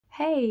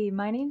Hey,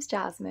 my name's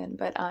Jasmine,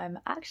 but I'm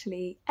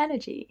actually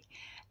energy.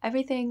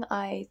 Everything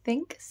I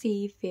think,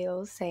 see,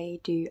 feel, say,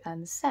 do,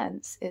 and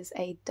sense is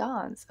a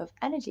dance of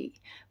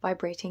energy,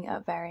 vibrating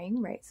at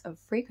varying rates of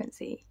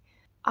frequency.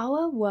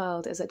 Our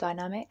world is a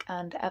dynamic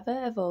and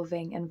ever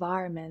evolving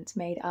environment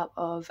made up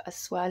of a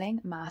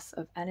swirling mass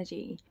of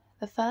energy.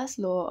 The first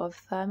law of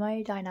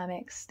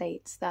thermodynamics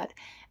states that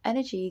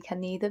energy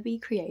can neither be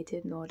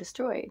created nor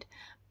destroyed,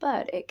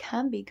 but it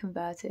can be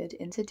converted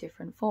into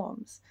different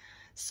forms.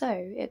 So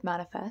it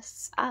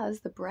manifests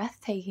as the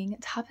breathtaking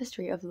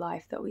tapestry of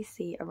life that we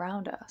see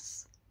around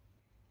us.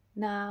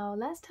 Now,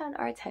 let's turn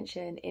our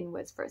attention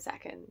inwards for a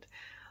second.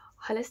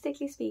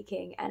 Holistically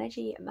speaking,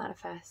 energy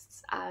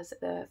manifests as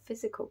the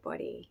physical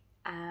body,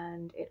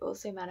 and it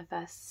also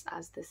manifests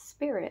as the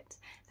spirit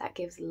that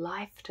gives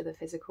life to the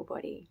physical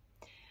body.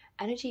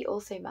 Energy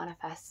also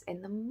manifests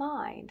in the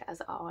mind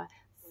as our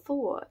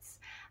thoughts,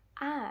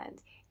 and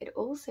it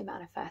also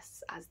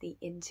manifests as the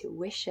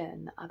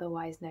intuition,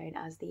 otherwise known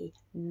as the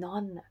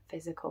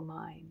non-physical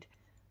mind.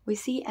 We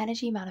see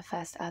energy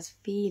manifest as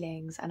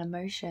feelings and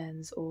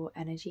emotions, or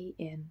energy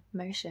in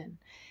motion.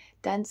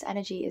 Dense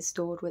energy is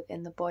stored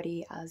within the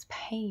body as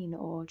pain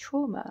or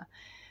trauma.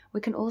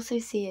 We can also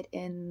see it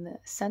in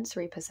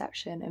sensory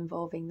perception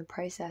involving the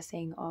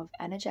processing of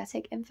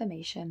energetic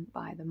information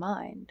by the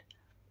mind.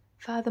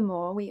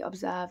 Furthermore, we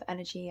observe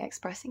energy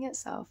expressing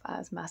itself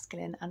as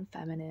masculine and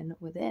feminine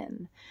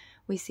within.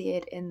 We see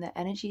it in the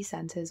energy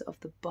centers of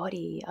the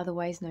body,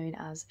 otherwise known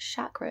as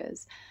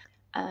chakras,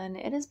 and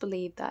it is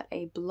believed that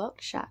a blocked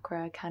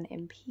chakra can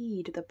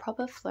impede the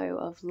proper flow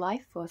of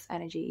life force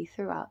energy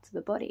throughout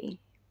the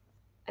body.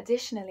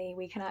 Additionally,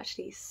 we can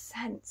actually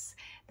sense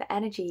the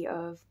energy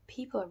of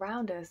people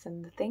around us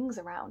and the things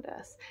around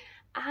us.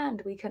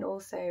 And we can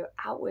also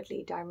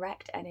outwardly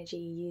direct energy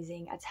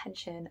using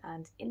attention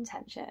and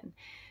intention.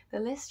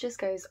 The list just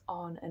goes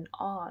on and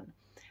on.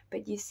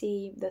 But you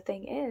see, the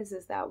thing is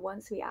that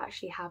once we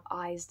actually have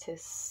eyes to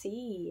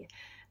see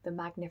the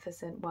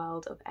magnificent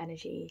world of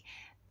energy,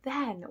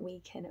 then we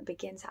can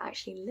begin to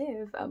actually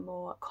live a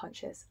more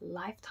conscious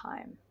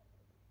lifetime.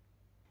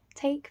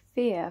 Take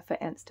fear, for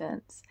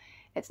instance.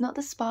 It's not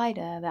the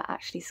spider that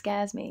actually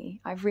scares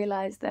me. I've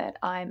realized that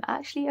I'm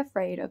actually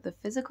afraid of the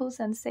physical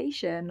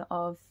sensation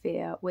of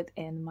fear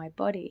within my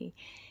body.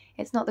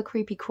 It's not the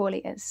creepy crawly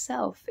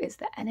itself, it's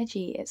the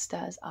energy it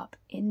stirs up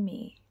in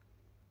me.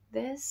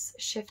 This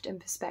shift in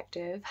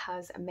perspective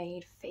has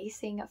made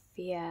facing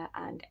fear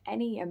and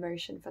any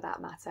emotion for that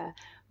matter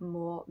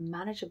more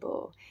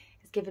manageable.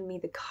 It's given me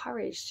the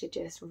courage to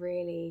just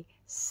really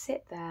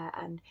sit there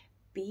and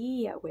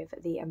be with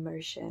the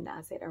emotion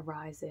as it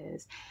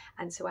arises,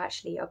 and to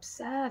actually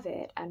observe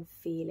it and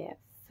feel it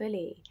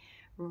fully,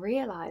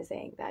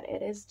 realizing that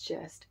it is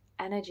just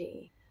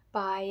energy.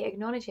 By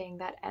acknowledging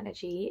that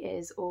energy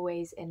is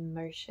always in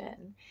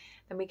motion,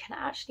 then we can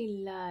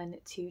actually learn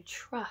to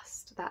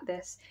trust that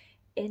this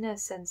inner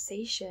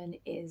sensation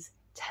is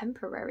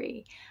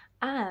temporary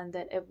and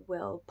that it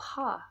will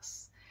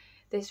pass.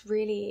 This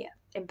really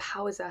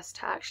empowers us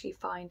to actually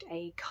find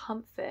a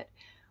comfort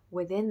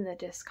within the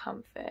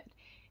discomfort.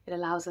 It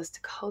allows us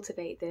to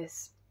cultivate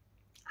this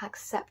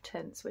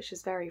acceptance, which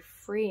is very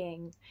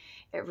freeing.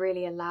 It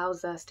really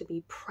allows us to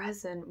be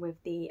present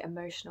with the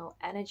emotional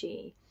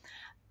energy.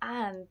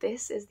 And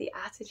this is the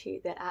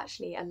attitude that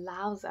actually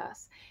allows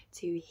us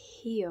to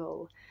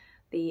heal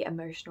the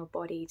emotional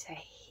body, to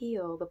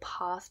heal the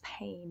past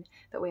pain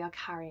that we are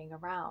carrying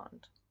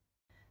around.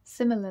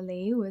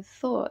 Similarly, with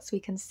thoughts,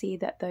 we can see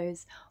that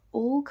those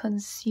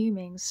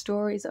all-consuming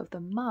stories of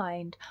the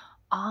mind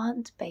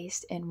aren't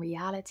based in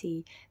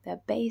reality,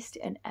 they're based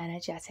in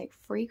energetic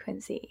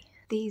frequency.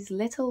 These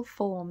little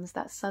forms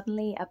that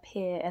suddenly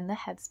appear in the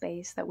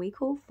headspace that we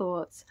call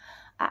thoughts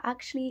are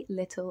actually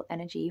little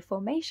energy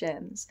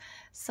formations.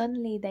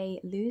 Suddenly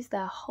they lose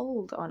their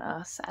hold on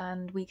us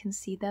and we can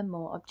see them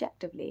more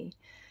objectively.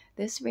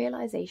 This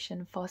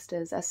realization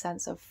fosters a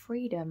sense of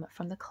freedom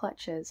from the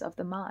clutches of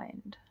the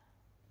mind.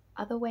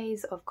 Other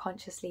ways of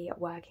consciously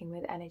working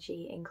with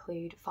energy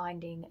include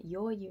finding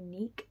your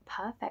unique,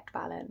 perfect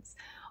balance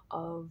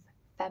of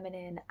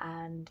feminine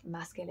and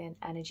masculine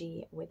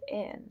energy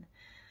within.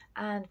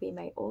 And we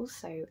may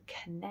also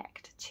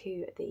connect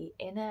to the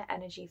inner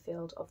energy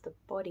field of the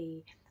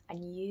body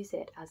and use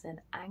it as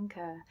an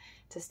anchor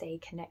to stay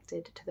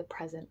connected to the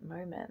present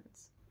moment.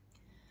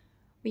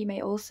 We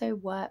may also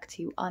work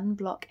to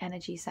unblock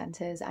energy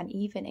centers and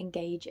even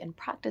engage in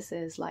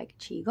practices like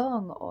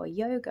Qigong or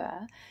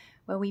yoga,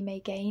 where we may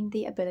gain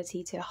the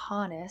ability to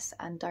harness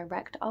and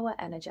direct our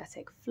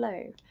energetic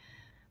flow.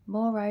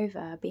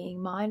 Moreover,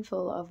 being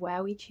mindful of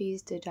where we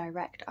choose to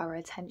direct our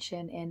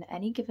attention in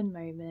any given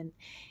moment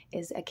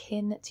is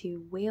akin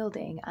to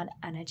wielding an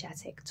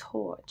energetic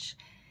torch.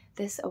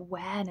 This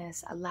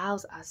awareness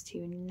allows us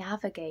to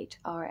navigate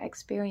our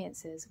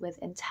experiences with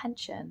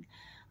intention,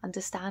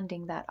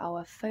 understanding that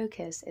our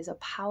focus is a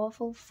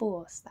powerful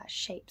force that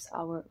shapes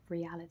our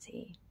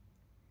reality.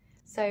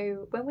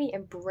 So when we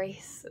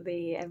embrace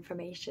the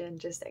information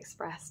just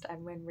expressed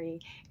and when we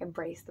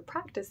embrace the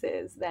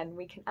practices, then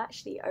we can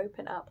actually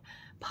open up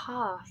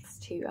paths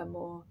to a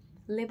more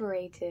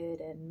liberated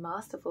and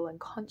masterful and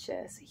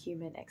conscious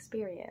human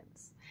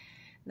experience.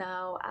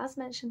 Now, as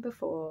mentioned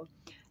before,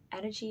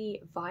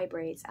 energy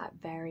vibrates at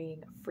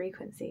varying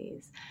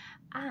frequencies,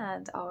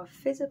 and our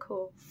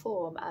physical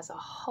form as a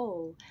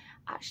whole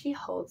actually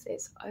holds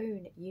its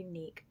own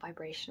unique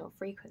vibrational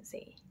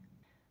frequency.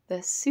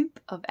 The soup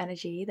of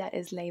energy that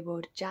is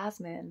labeled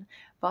jasmine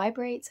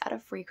vibrates at a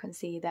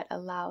frequency that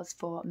allows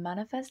for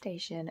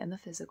manifestation in the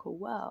physical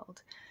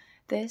world.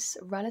 This,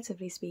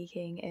 relatively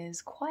speaking,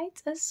 is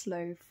quite a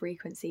slow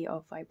frequency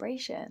of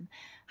vibration.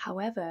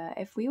 However,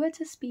 if we were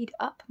to speed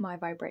up my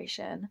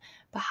vibration,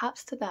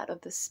 perhaps to that of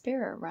the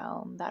spirit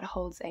realm that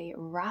holds a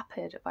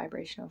rapid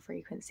vibrational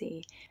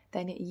frequency,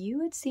 then you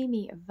would see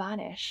me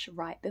vanish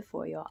right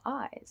before your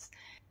eyes.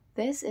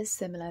 This is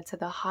similar to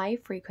the high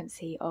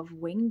frequency of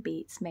wing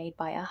beats made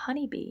by a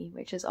honeybee,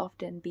 which is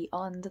often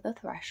beyond the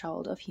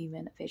threshold of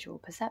human visual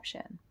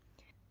perception.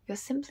 You're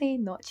simply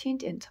not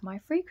tuned into my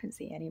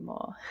frequency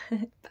anymore.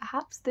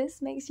 Perhaps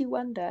this makes you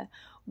wonder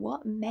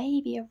what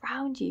may be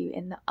around you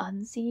in the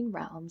unseen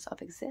realms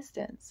of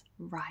existence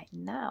right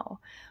now.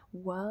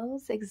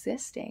 Worlds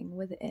existing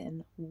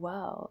within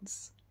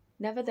worlds.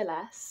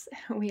 Nevertheless,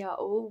 we are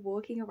all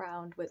walking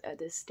around with a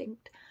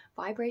distinct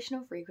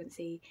vibrational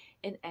frequency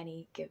in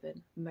any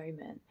given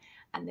moment,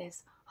 and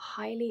this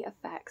highly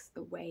affects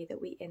the way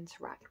that we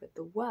interact with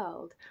the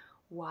world.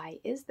 Why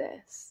is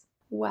this?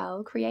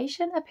 Well,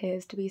 creation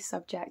appears to be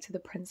subject to the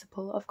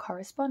principle of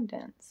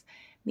correspondence,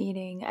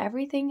 meaning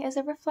everything is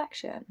a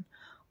reflection.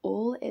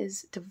 All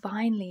is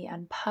divinely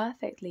and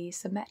perfectly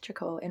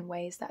symmetrical in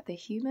ways that the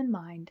human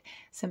mind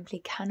simply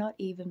cannot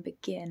even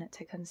begin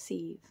to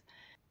conceive.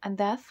 And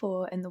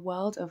therefore, in the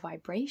world of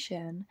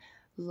vibration,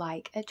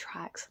 like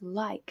attracts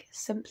like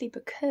simply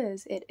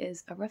because it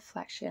is a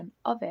reflection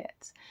of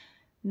it.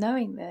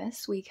 Knowing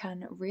this, we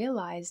can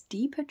realize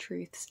deeper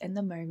truths in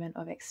the moment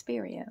of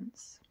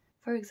experience.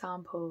 For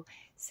example,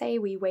 say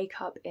we wake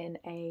up in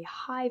a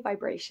high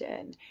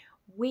vibration,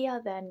 we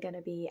are then going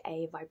to be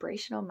a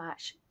vibrational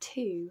match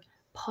to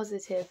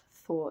positive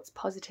thoughts,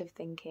 positive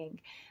thinking,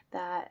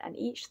 and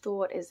each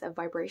thought is a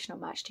vibrational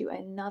match to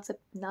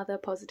another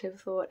positive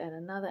thought and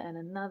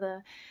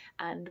another,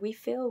 and we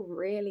feel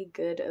really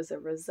good as a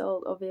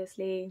result.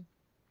 Obviously,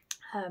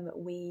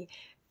 we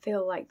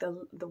feel like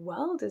the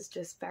world is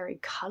just very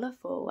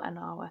colorful and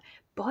our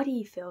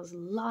body feels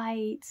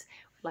light,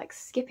 like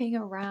skipping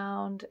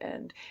around,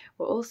 and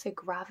we're also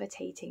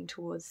gravitating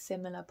towards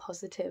similar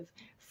positive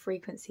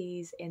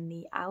frequencies in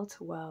the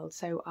outer world.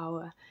 So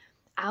our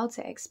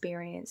outer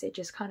experience, it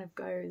just kind of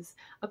goes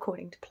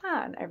according to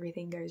plan.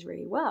 Everything goes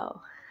really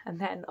well. And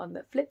then on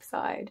the flip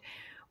side,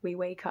 we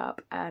wake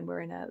up and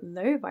we're in a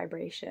low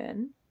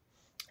vibration.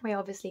 We're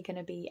obviously going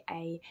to be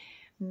a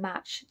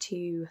match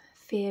to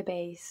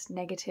fear-based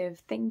negative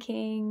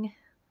thinking,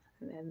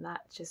 and then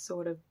that just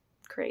sort of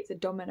creates a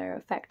domino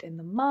effect in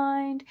the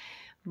mind.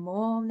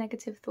 More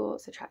negative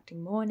thoughts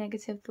attracting more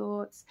negative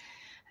thoughts,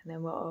 and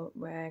then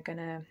we're going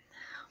to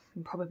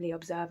probably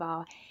observe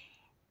our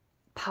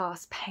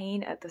past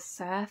pain at the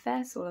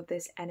surface, all of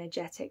this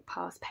energetic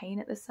past pain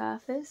at the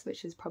surface,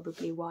 which is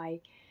probably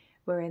why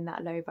we're in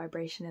that low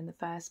vibration in the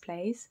first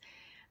place.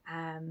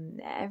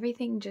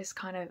 Everything just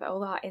kind of,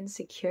 all our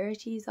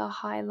insecurities are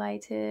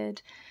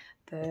highlighted.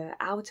 The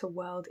outer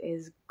world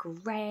is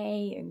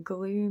grey and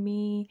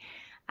gloomy,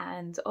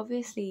 and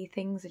obviously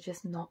things are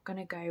just not going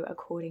to go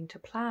according to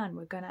plan.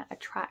 We're going to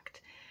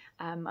attract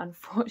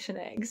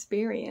unfortunate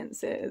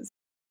experiences.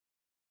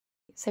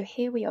 So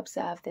here we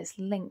observe this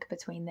link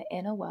between the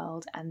inner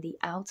world and the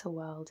outer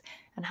world,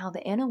 and how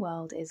the inner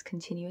world is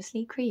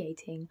continuously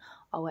creating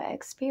our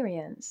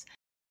experience.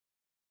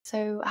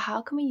 So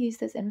how can we use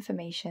this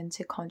information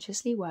to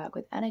consciously work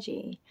with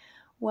energy?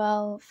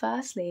 Well,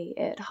 firstly,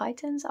 it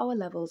heightens our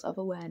levels of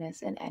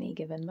awareness in any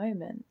given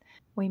moment.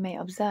 We may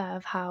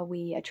observe how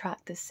we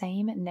attract the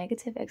same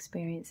negative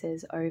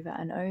experiences over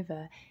and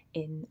over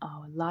in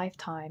our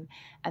lifetime,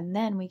 and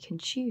then we can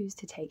choose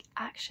to take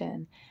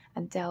action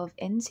and delve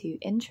into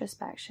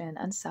introspection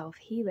and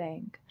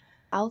self-healing.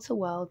 Outer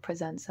world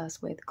presents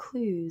us with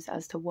clues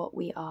as to what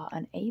we are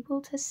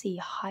unable to see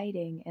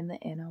hiding in the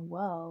inner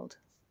world.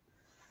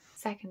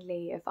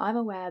 Secondly, if I'm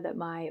aware that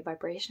my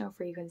vibrational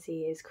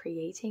frequency is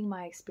creating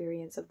my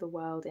experience of the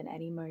world in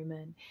any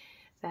moment,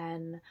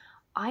 then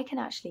I can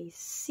actually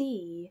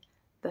see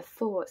the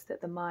thoughts that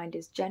the mind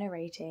is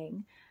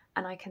generating,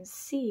 and I can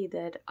see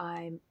that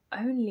I'm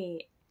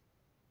only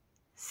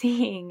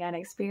seeing and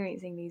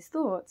experiencing these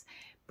thoughts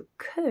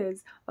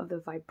because of the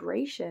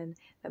vibration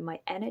that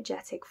my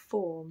energetic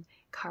form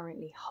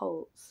currently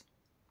holds.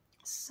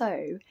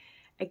 So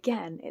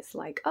again, it's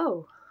like,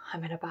 oh,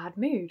 I'm in a bad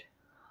mood.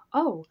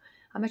 Oh,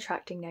 I'm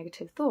attracting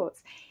negative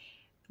thoughts.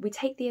 We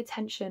take the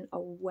attention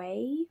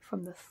away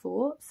from the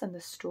thoughts and the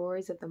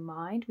stories of the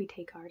mind. We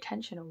take our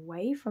attention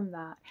away from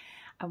that,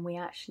 and we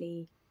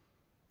actually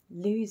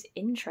lose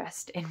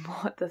interest in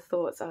what the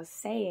thoughts are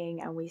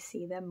saying and we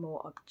see them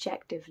more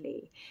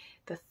objectively.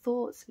 The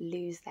thoughts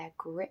lose their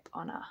grip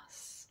on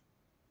us.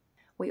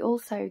 We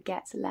also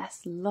get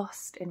less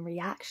lost in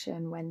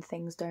reaction when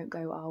things don't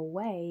go our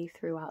way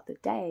throughout the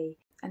day.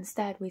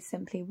 Instead, we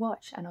simply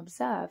watch and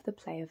observe the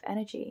play of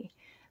energy.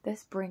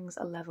 This brings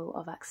a level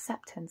of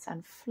acceptance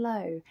and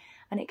flow,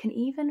 and it can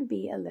even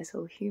be a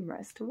little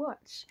humorous to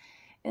watch.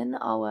 In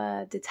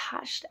our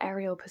detached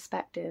aerial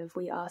perspective,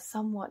 we are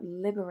somewhat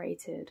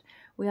liberated.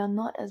 We are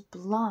not as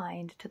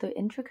blind to the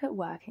intricate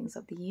workings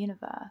of the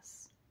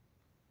universe.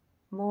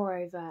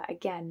 Moreover,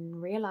 again,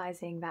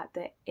 realizing that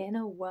the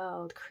inner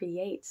world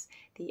creates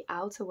the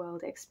outer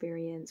world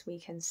experience, we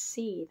can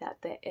see that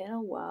the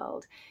inner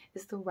world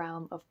is the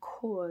realm of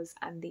cause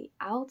and the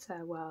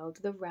outer world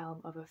the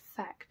realm of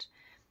effect.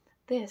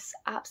 This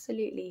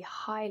absolutely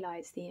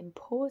highlights the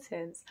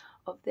importance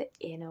of the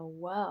inner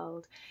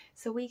world.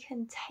 So we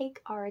can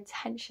take our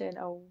attention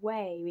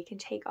away, we can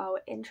take our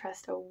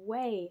interest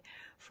away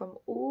from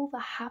all the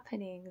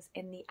happenings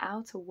in the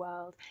outer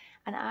world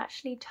and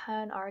actually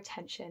turn our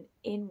attention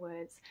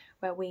inwards,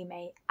 where we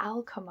may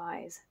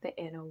alchemize the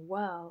inner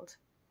world.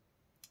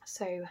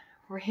 So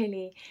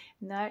really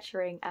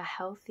nurturing a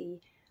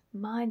healthy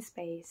mind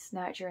space,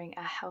 nurturing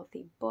a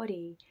healthy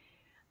body,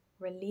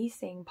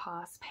 releasing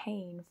past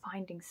pain,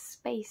 finding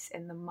space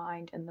in the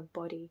mind and the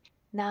body.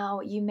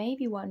 Now, you may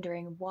be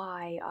wondering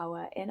why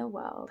our inner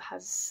world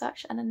has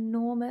such an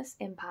enormous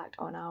impact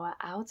on our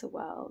outer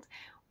world.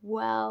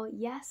 Well,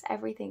 yes,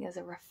 everything is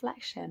a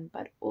reflection,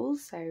 but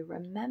also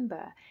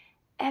remember,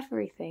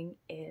 everything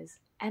is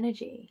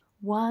energy.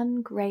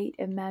 One great,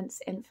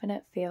 immense,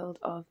 infinite field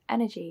of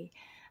energy.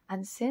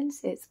 And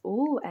since it's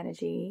all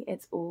energy,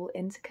 it's all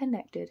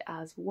interconnected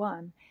as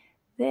one.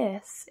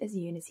 This is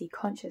unity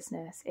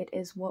consciousness. It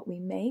is what we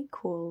may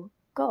call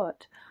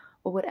God,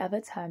 or whatever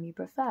term you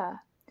prefer.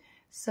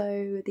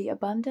 So the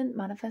abundant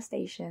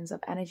manifestations of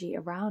energy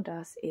around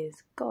us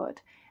is God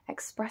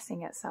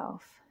expressing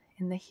itself.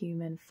 In the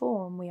human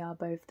form, we are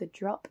both the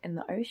drop in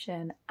the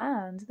ocean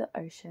and the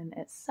ocean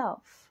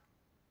itself.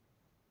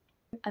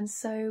 And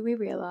so we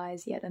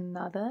realize yet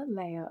another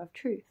layer of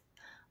truth.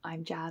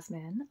 I'm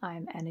Jasmine,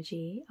 I'm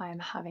energy, I am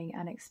having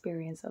an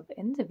experience of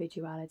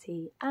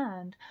individuality,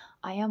 and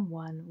I am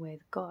one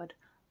with God.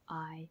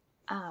 I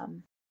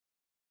am.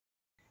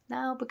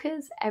 Now,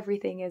 because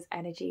everything is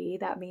energy,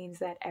 that means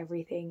that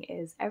everything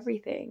is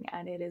everything,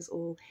 and it is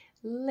all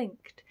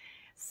linked.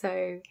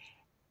 So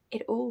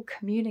it all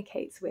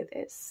communicates with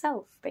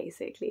itself,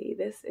 basically.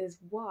 This is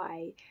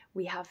why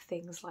we have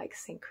things like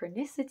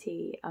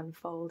synchronicity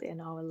unfold in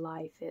our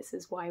life. This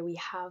is why we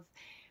have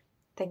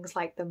things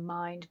like the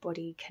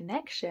mind-body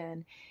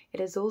connection. It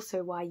is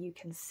also why you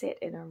can sit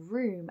in a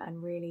room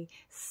and really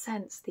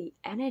sense the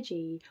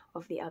energy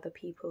of the other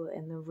people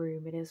in the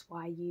room. It is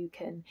why you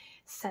can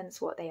sense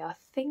what they are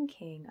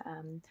thinking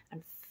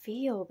and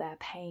feel their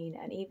pain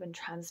and even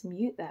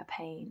transmute their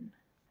pain.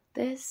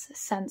 This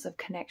sense of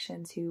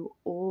connection to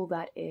all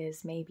that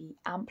is may be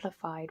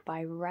amplified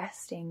by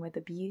resting with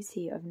the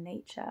beauty of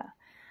nature.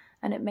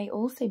 And it may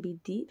also be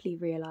deeply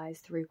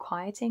realized through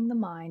quieting the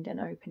mind and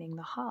opening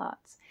the heart.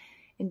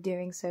 In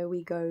doing so,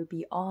 we go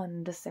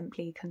beyond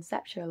simply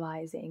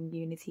conceptualizing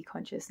unity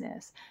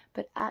consciousness,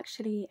 but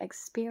actually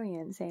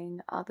experiencing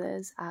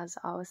others as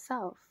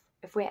ourselves.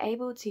 If we're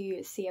able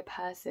to see a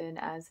person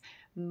as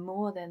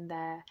more than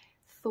their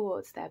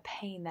thoughts, their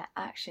pain, their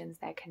actions,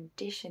 their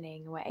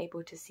conditioning, we're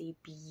able to see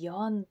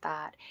beyond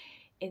that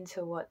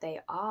into what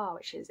they are,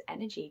 which is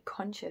energy,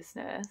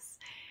 consciousness.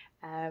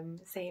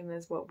 Same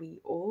as what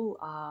we all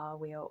are.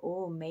 We are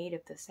all made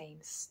of the same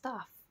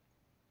stuff.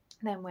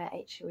 Then we're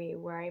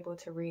able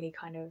to really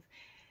kind of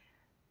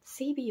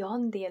see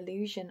beyond the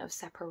illusion of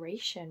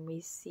separation.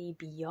 We see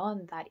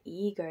beyond that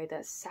ego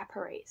that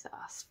separates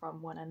us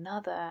from one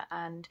another,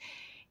 and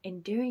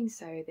in doing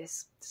so,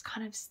 this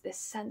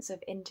sense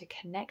of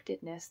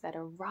interconnectedness that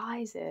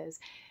arises,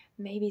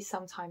 maybe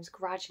sometimes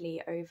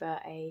gradually over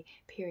a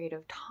period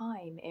of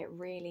time, it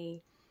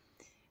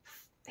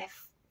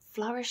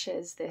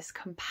flourishes this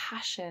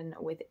compassion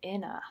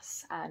within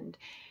us. And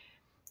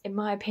in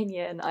my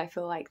opinion, I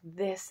feel like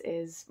this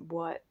is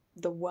what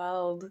the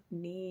world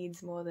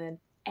needs more than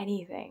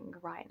anything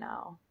right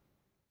now.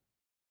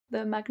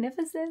 The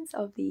magnificence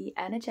of the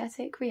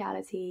energetic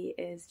reality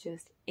is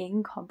just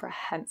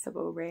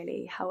incomprehensible,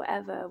 really.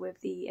 However,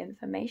 with the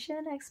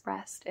information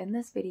expressed in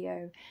this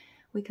video,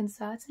 we can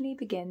certainly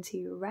begin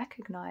to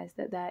recognize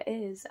that there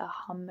is a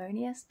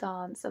harmonious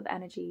dance of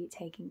energy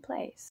taking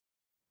place.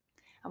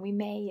 And we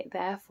may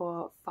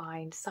therefore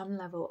find some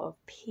level of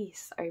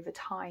peace over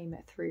time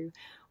through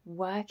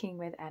working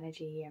with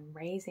energy and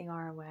raising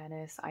our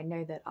awareness. I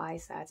know that I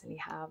certainly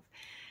have.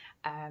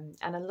 And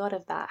a lot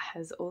of that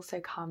has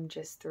also come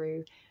just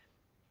through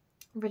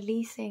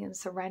releasing and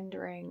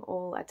surrendering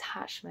all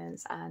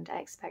attachments and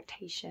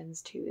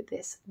expectations to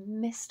this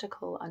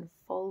mystical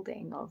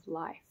unfolding of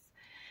life.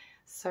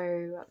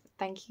 So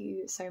thank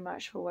you so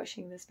much for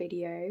watching this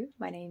video.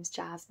 My name's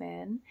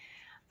Jasmine.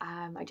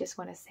 I just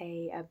want to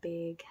say a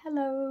big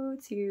hello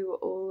to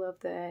all of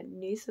the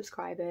new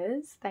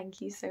subscribers. Thank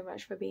you so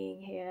much for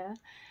being here.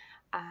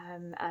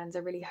 And I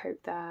really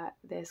hope that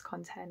this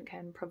content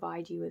can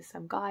provide you with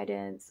some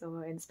guidance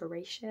or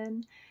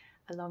inspiration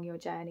along your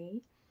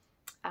journey.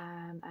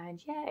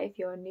 And yeah, if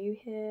you're new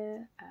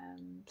here,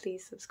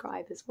 please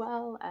subscribe as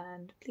well,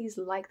 and please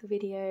like the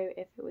video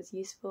if it was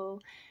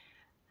useful.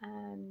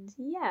 And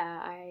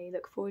yeah, I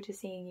look forward to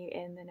seeing you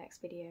in the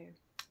next video.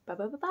 Bye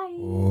bye bye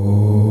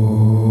bye.